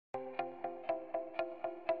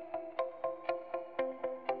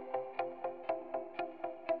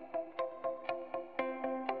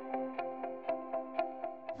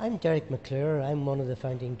I'm Derek McClure. I'm one of the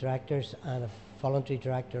founding directors and a voluntary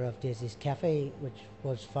director of Daisie's Cafe, which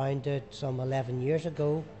was founded some 11 years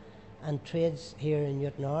ago and trades here in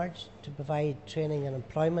Newtownards to provide training and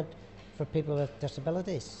employment for people with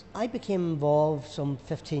disabilities. I became involved some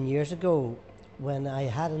 15 years ago when I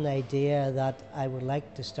had an idea that I would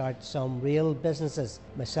like to start some real businesses.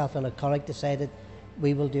 Myself and a colleague decided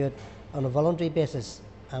we will do it on a voluntary basis,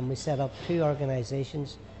 and we set up two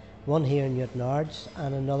organisations, one here in Newtownards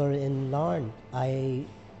and another in Larne. I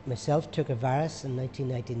myself took a virus in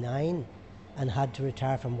 1999 and had to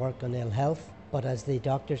retire from work on ill health, but as the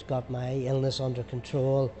doctors got my illness under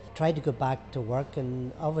control, tried to go back to work,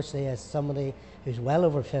 and obviously as somebody who's well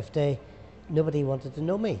over 50, nobody wanted to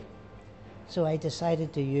know me. So I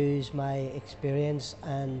decided to use my experience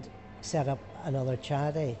and set up another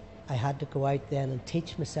charity. I had to go out then and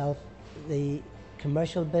teach myself the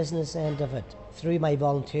commercial business end of it. Through my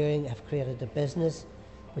volunteering, I've created a business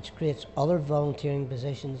which creates other volunteering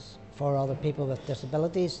positions for other people with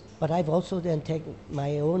disabilities. But I've also then taken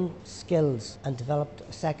my own skills and developed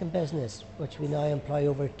a second business, which we now employ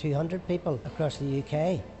over 200 people across the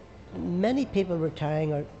UK. Many people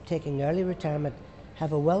retiring or taking early retirement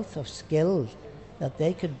have a wealth of skills that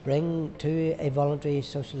they could bring to a voluntary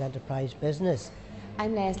social enterprise business.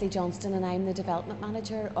 I'm Leslie Johnston and I'm the Development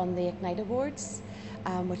Manager on the Ignite Awards,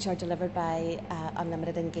 which are delivered by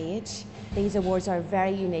Unlimited Engage. These awards are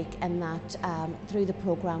very unique in that through the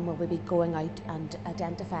programme we'll be going out and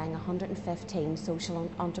identifying 115 social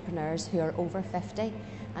entrepreneurs who are over 50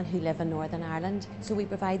 and who live in Northern Ireland. So we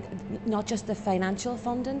provide not just the financial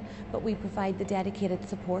funding, but we provide the dedicated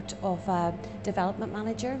support of a development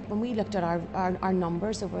manager. When we looked at our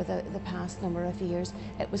numbers over the past number of years,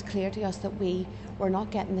 it was clear to us that we were not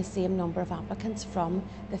getting the same number of applicants from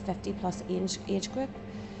the 50 plus age group.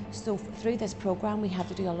 So through this programme we had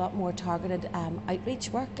to do a lot more targeted outreach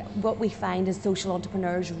work. What we find is social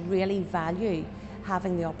entrepreneurs really value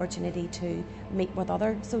having the opportunity to meet with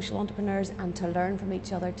other social entrepreneurs and to learn from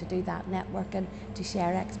each other, to do that networking, to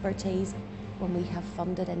share expertise. When we have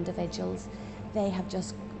funded individuals, they have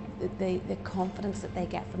just the confidence that they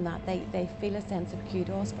get from that. They feel a sense of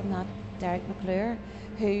kudos from that. Derek McClure,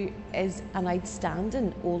 who is an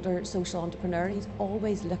outstanding older social entrepreneur, he's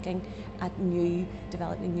always looking at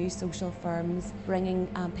developing new social firms, bringing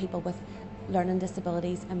people with learning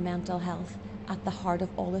disabilities and mental health at the heart of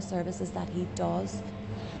all the services that he does.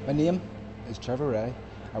 My name is Trevor Ray.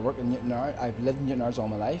 I work in Newtownards. I've lived in Newtownards all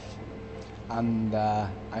my life, and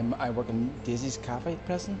I work in Daisie's Cafe at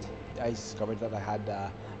present. I discovered that I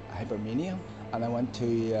had hypermania, and I went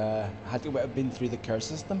to I've been through the care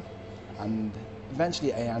system, and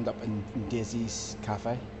eventually I ended up in Daisy's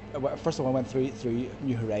Cafe. First of all, I went through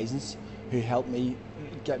New Horizons, who helped me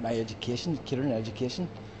get my education, catering education.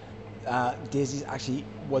 Daisy's actually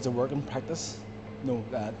was a working practice,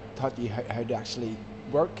 taught you how to actually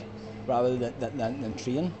work rather than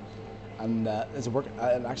train, and it's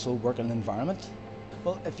an actual working environment.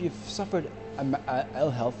 Well, if you've suffered ill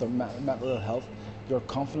health or mental ill health, your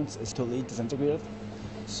confidence is totally disintegrated.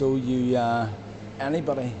 So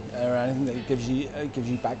anybody or anything that gives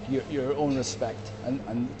you back your own respect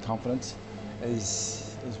and confidence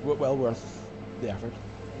is well worth the effort.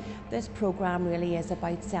 This programme really is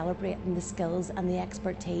about celebrating the skills and the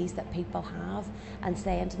expertise that people have and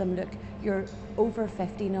saying to them, look, you're over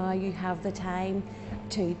 50 now, you have the time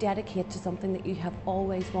to dedicate to something that you have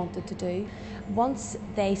always wanted to do. Once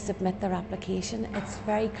they submit their application, it's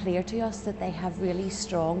very clear to us that they have really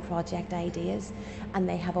strong project ideas and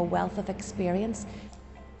they have a wealth of experience.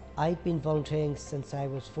 I've been volunteering since I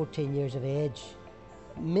was 14 years of age,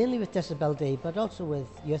 mainly with disability, but also with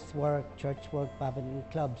youth work, church work, badminton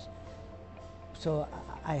clubs. So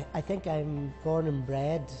I think I'm born and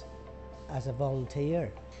bred as a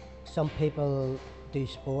volunteer. Some people do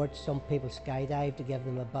sports, some people skydive to give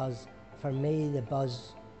them a buzz. For me, the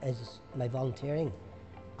buzz is my volunteering.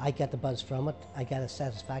 I get the buzz from it, I get a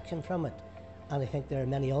satisfaction from it. And I think there are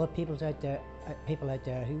many other people out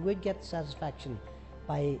there who would get satisfaction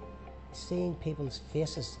by seeing people's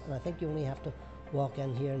faces. And I think you only have to walk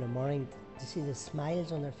in here in the morning to see the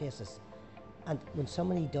smiles on their faces. And when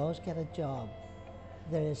somebody does get a job,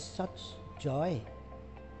 there is such joy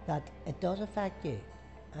that it does affect you,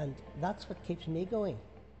 and that's what keeps me going.